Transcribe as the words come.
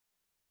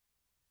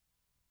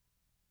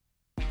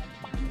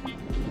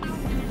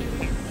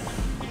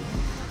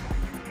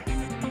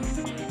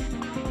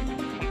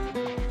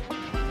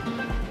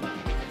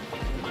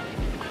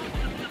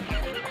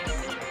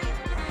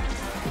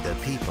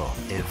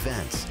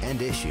events and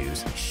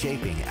issues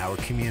shaping our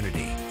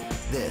community.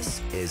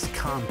 This is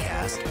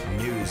Comcast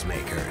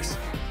Newsmakers.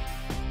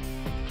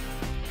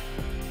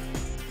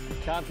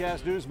 Comcast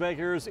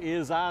Newsmakers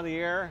is on the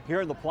air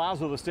here in the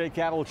plaza of the state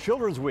capitol.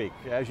 Children's Week,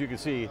 as you can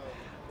see,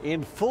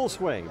 in full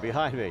swing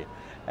behind me.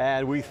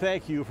 And we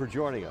thank you for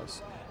joining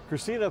us.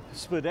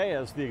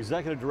 Spudeas, the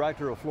executive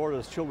director of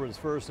Florida's Children's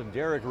First, and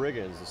Derrick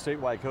Riggins, the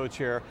statewide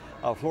co-chair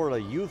of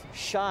Florida Youth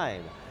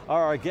Shine,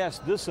 are our guests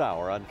this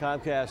hour on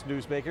Comcast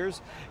Newsmakers.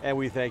 And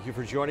we thank you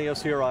for joining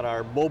us here on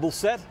our mobile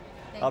set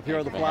up here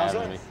in the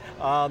plaza.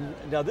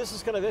 Now this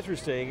is kind of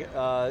interesting.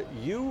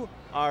 You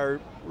are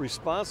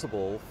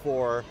responsible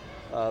for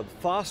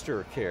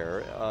foster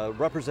care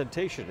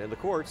representation in the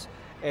courts,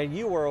 and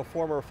you are a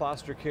former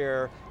foster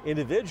care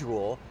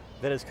individual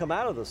that has come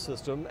out of the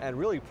system and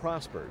really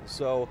prospered.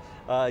 So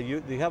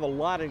you have a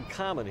lot in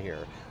common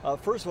here.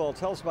 First of all,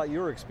 tell us about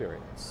your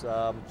experience.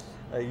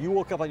 You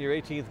woke up on your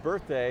 18th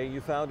birthday,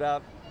 you found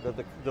out that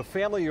the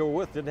family you were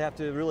with didn't have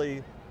to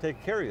really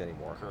take care of you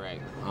anymore.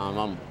 Correct.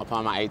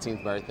 Upon my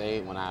 18th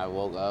birthday, when I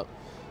woke up,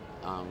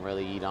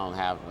 really you don't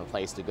have a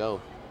place to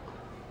go.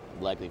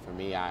 Luckily for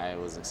me, I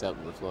was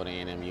accepted to Florida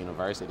A&M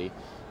University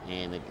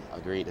and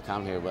agreed to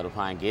come here, but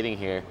upon getting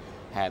here,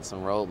 had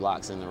some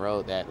roadblocks in the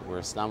road that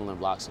were stumbling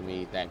blocks for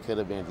me that could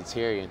have been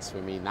deterrents for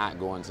me not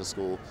going to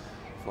school.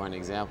 For an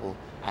example,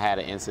 I had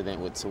an incident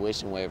with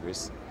tuition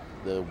waivers.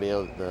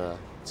 The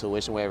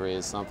tuition waiver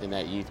is something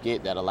that you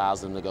get that allows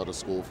them to go to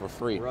school for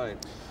free. Right.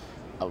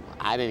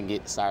 I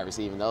didn't start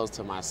receiving those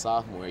till my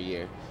sophomore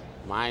year.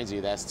 Mind you,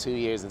 that's 2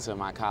 years into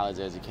my college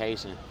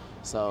education.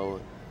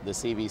 So the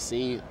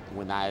CBC,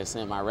 when I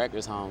sent my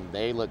records home,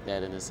 they looked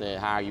at it and said,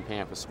 "How are you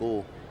paying for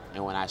school?"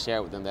 And when I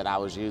shared with them that I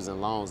was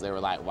using loans, they were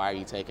like, "Why are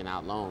you taking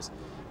out loans?"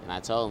 And I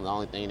told them the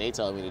only thing they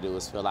told me to do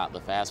was fill out the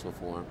FAFSA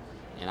form.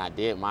 And I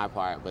did my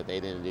part, but they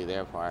didn't do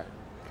their part.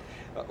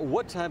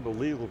 What type of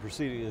legal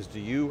proceedings do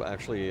you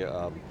actually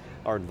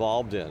are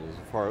involved in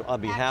on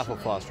behalf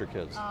of foster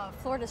kids?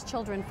 Florida's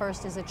Children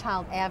First is a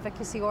child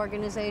advocacy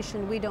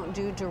organization. We don't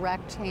do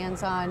direct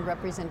hands-on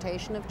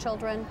representation of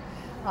children.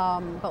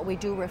 But we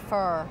do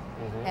refer,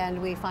 and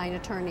we find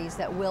attorneys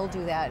that will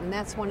do that. And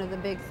that's one of the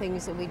big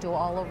things that we do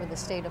all over the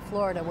state of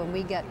Florida. When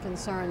we get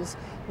concerns,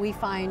 we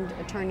find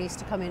attorneys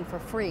to come in for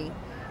free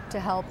to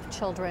help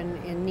children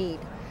in need.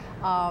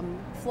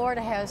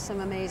 Florida has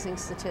some amazing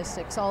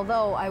statistics,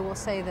 although I will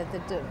say that the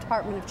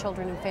Department of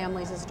Children and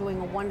Families is doing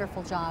a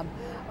wonderful job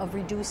of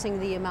reducing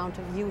the amount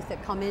of youth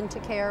that come into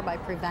care by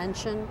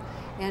prevention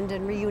and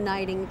in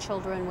reuniting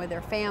children with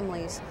their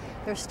families.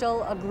 There's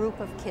still a group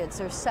of kids,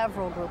 there's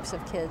several groups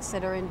of kids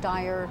that are in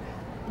dire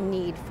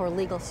need for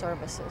legal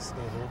services.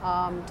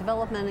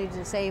 Developmentally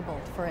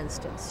disabled, for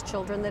instance,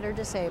 children that are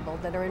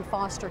disabled, that are in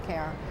foster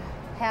care,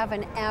 have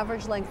an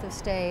average length of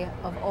stay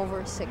of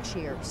over 6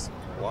 years.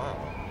 Wow.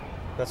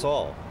 That's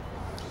all.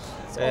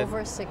 It's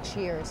over 6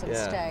 years of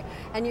stay.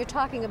 And you're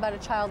talking about a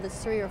child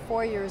that's 3 or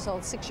 4 years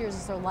old. 6 years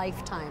is their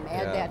lifetime.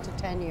 Add that to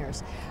 10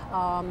 years.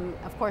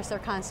 Of course, their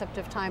concept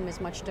of time is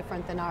much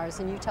different than ours.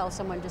 And you tell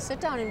someone to sit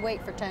down and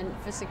wait for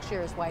 6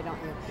 years, why don't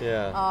you?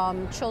 Yeah.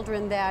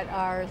 Children that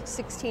are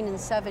 16 and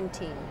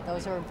 17,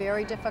 those are a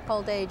very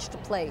difficult age to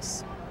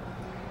place.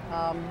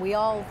 We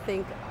all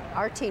think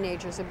our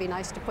teenagers, would be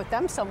nice to put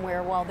them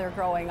somewhere while they're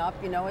growing up.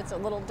 You know, it's a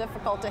little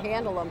difficult to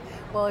handle them.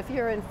 Well, if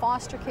you're in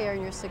foster care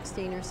and you're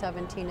 16 or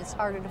 17, it's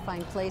harder to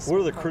find places.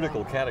 What are the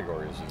critical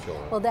categories of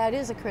children? Well, that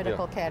is a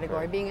critical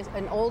category. Being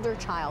an older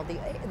child,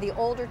 the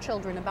older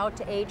children about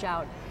to age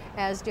out,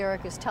 as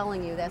Derrick is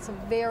telling you, that's a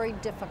very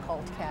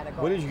difficult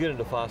category. When did you get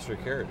into foster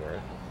care,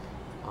 Derrick?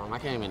 I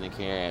came into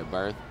care at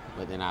birth,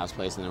 but then I was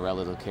placed in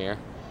relative care.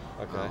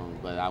 Okay.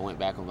 But I went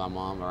back with my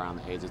mom around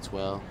the age of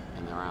 12,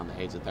 and then around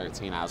the age of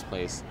 13, I was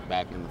placed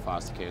back in the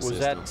foster care system. Was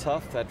that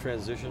tough, that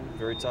transition?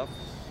 Very tough?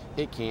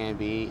 It can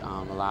be.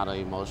 A lot of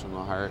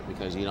emotional hurt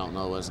because you don't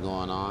know what's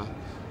going on.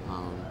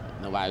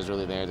 Nobody's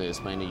really there to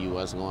explain to you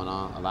what's going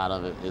on. A lot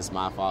of it is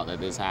my fault that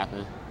this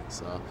happened.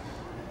 So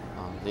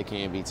it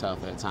can be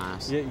tough at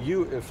times.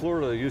 Yeah,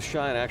 Florida Youth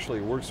Shine actually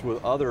works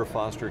with other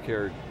foster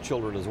care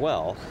children as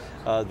well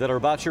that are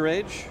about your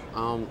age?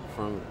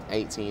 From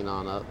 18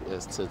 on up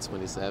to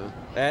 27.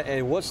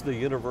 And what's the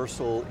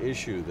universal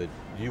issue that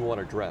you want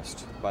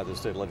addressed by the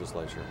state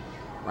legislature?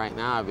 Right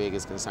now, our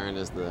biggest concern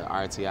is the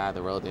RTI,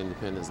 the Road to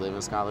Independence Living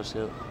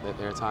Scholarship that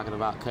they're talking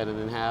about cutting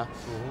in half,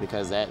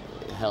 because that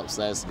helps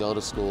us go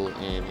to school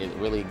and it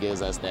really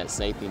gives us that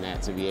safety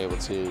net to be able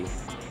to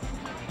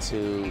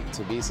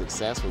be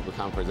successful,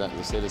 become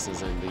productive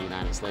citizens in the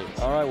United States.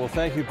 All right, well,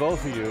 thank you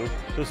both of you.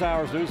 This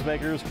hour's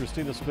newsmakers,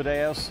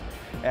 Spudeas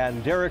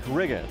and Derrick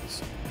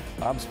Riggins.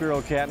 I'm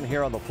Spiro Canton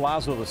here on the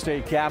plaza of the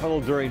state capitol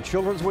during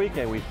Children's Week,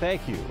 and we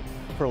thank you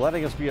for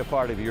letting us be a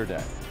part of your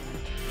day.